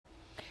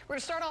We're going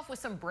to start off with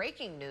some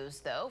breaking news,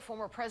 though.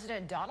 Former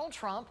President Donald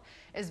Trump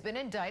has been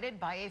indicted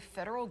by a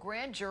federal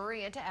grand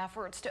jury into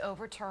efforts to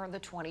overturn the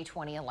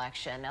 2020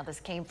 election. Now,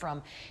 this came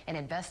from an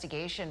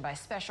investigation by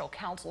special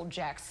counsel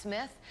Jack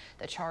Smith.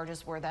 The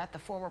charges were that the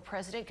former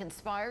president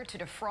conspired to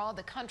defraud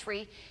the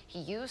country he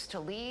used to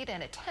lead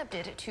and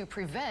attempted to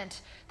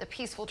prevent the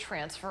peaceful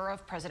transfer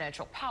of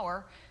presidential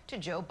power to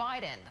Joe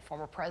Biden. The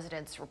former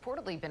president's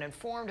reportedly been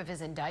informed of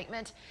his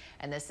indictment,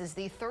 and this is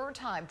the third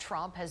time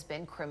Trump has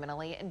been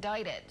criminally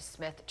indicted.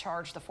 Smith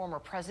charged the former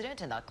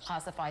president in the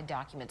classified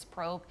documents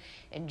probe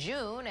in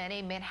June, and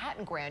a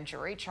Manhattan grand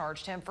jury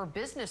charged him for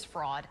business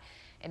fraud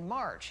in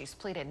March. He's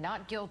pleaded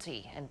not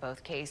guilty in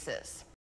both cases.